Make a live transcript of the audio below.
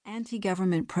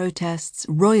Anti-government protests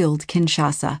roiled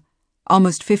Kinshasa.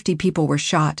 Almost 50 people were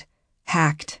shot,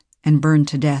 hacked, and burned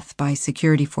to death by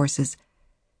security forces.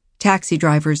 Taxi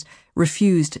drivers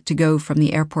refused to go from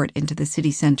the airport into the city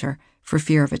center for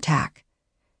fear of attack.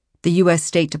 The U.S.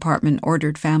 State Department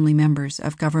ordered family members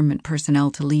of government personnel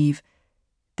to leave.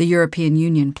 The European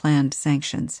Union planned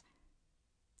sanctions.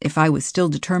 If I was still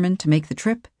determined to make the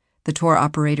trip, the tour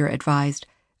operator advised,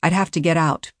 I'd have to get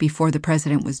out before the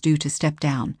president was due to step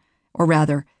down, or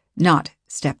rather, not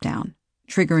step down,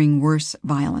 triggering worse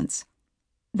violence.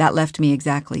 That left me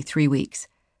exactly 3 weeks.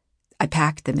 I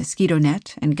packed the mosquito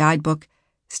net and guidebook,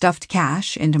 stuffed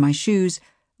cash into my shoes,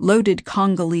 loaded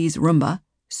Congolese rumba,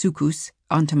 soukous,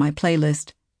 onto my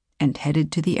playlist, and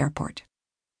headed to the airport.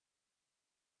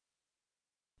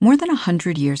 More than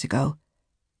 100 years ago,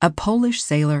 a Polish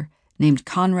sailor named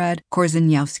Konrad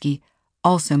Korzeniowski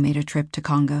also made a trip to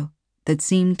Congo that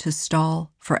seemed to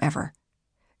stall forever,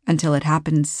 until it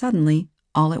happened suddenly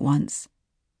all at once.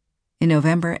 In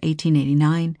November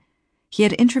 1889, he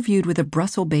had interviewed with a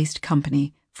Brussels-based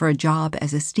company for a job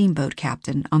as a steamboat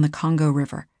captain on the Congo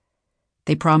River.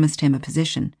 They promised him a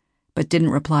position, but didn't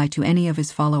reply to any of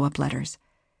his follow-up letters,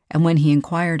 and when he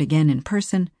inquired again in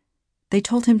person, they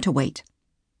told him to wait.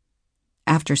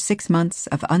 After 6 months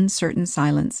of uncertain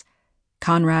silence,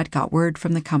 Konrad got word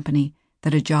from the company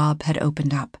that a job had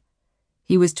opened up.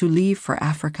 He was to leave for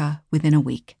Africa within a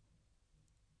week.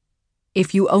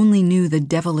 "If you only knew the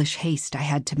devilish haste I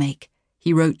had to make,"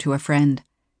 he wrote to a friend.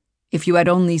 "If you had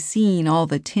only seen all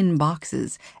the tin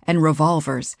boxes and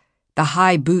revolvers, the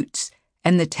high boots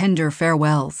and the tender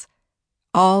farewells,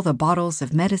 all the bottles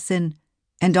of medicine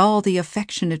and all the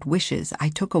affectionate wishes I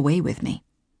took away with me."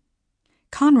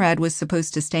 Konrad was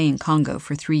supposed to stay in Congo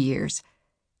for 3 years,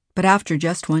 but after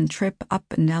just one trip up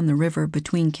and down the river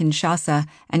between Kinshasa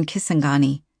and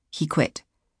Kisangani, he quit.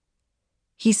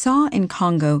 He saw in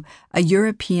Congo a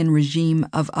European regime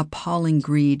of appalling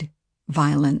greed,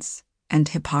 violence, and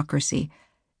hypocrisy,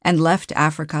 and left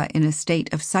Africa in a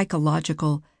state of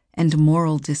psychological and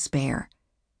moral despair.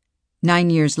 9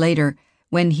 years later,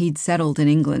 when he'd settled in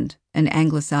England and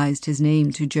anglicized his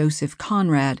name to Joseph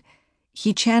Conrad,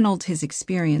 he channeled his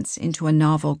experience into a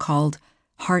novel called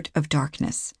Heart of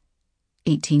Darkness,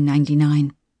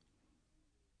 1899.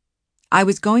 I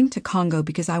was going to Congo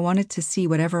because I wanted to see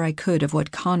whatever I could of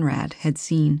what Conrad had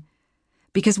seen,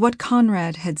 because what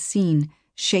Conrad had seen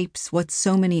shapes what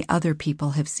so many other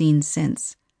people have seen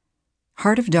since.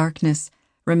 Heart of Darkness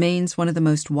remains one of the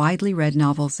most widely read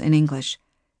novels in English,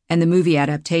 and the movie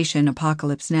adaptation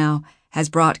Apocalypse Now has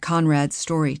brought Conrad's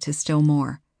story to still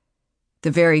more.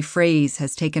 The very phrase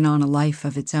has taken on a life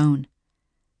of its own.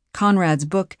 Conrad's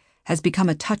book has become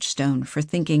a touchstone for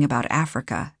thinking about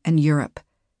Africa and Europe,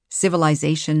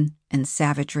 civilization and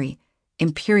savagery,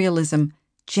 imperialism,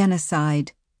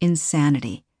 genocide,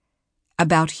 insanity,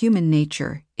 about human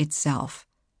nature itself.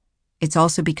 It's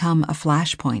also become a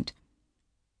flashpoint.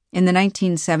 In the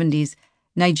 1970s,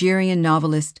 Nigerian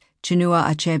novelist Chinua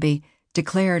Achebe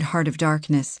declared Heart of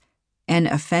Darkness an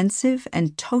offensive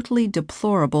and totally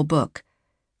deplorable book,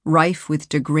 rife with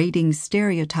degrading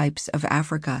stereotypes of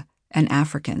Africa and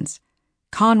Africans.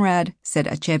 Conrad, said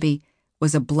Achebe,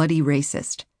 was a bloody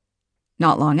racist.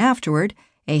 Not long afterward,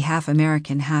 a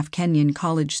half-American, half-Kenyan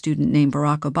college student named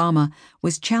Barack Obama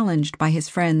was challenged by his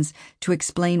friends to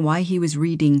explain why he was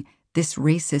reading this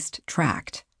racist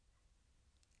tract.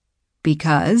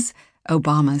 "Because,"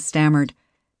 Obama stammered,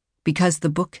 "because the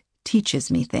book teaches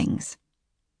me things.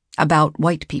 About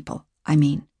white people, I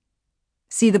mean.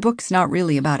 See, the book's not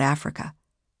really about Africa,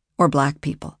 or black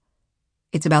people.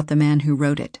 It's about the man who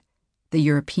wrote it, the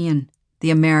European,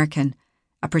 the American,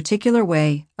 a particular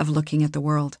way of looking at the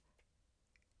world."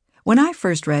 When I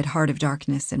first read Heart of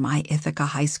Darkness in my Ithaca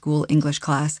High School English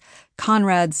class,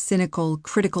 Conrad's cynical,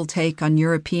 critical take on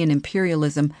European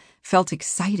imperialism felt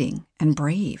exciting and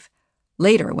brave.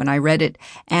 Later, when I read it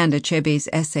and Achebe's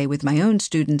essay with my own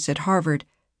students at Harvard,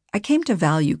 I came to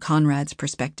value Conrad's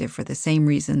perspective for the same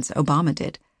reasons Obama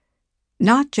did.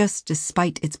 Not just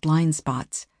despite its blind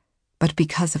spots, but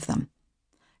because of them.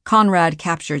 Conrad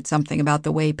captured something about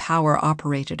the way power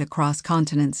operated across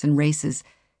continents and races,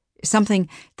 something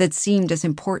that seemed as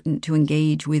important to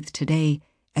engage with today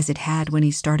as it had when he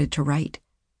started to write.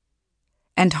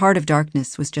 And Heart of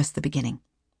Darkness was just the beginning.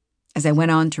 As I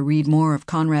went on to read more of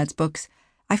Conrad's books,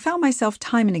 I found myself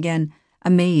time and again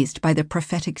amazed by the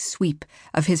prophetic sweep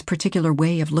of his particular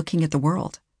way of looking at the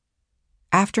world.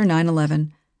 After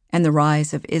 9/11 and the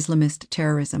rise of Islamist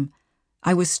terrorism,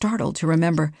 I was startled to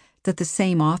remember that the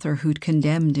same author who'd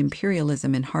condemned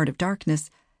imperialism in Heart of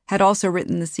Darkness had also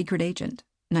written The Secret Agent,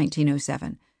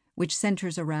 1907, which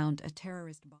centers around a terrorist bomb.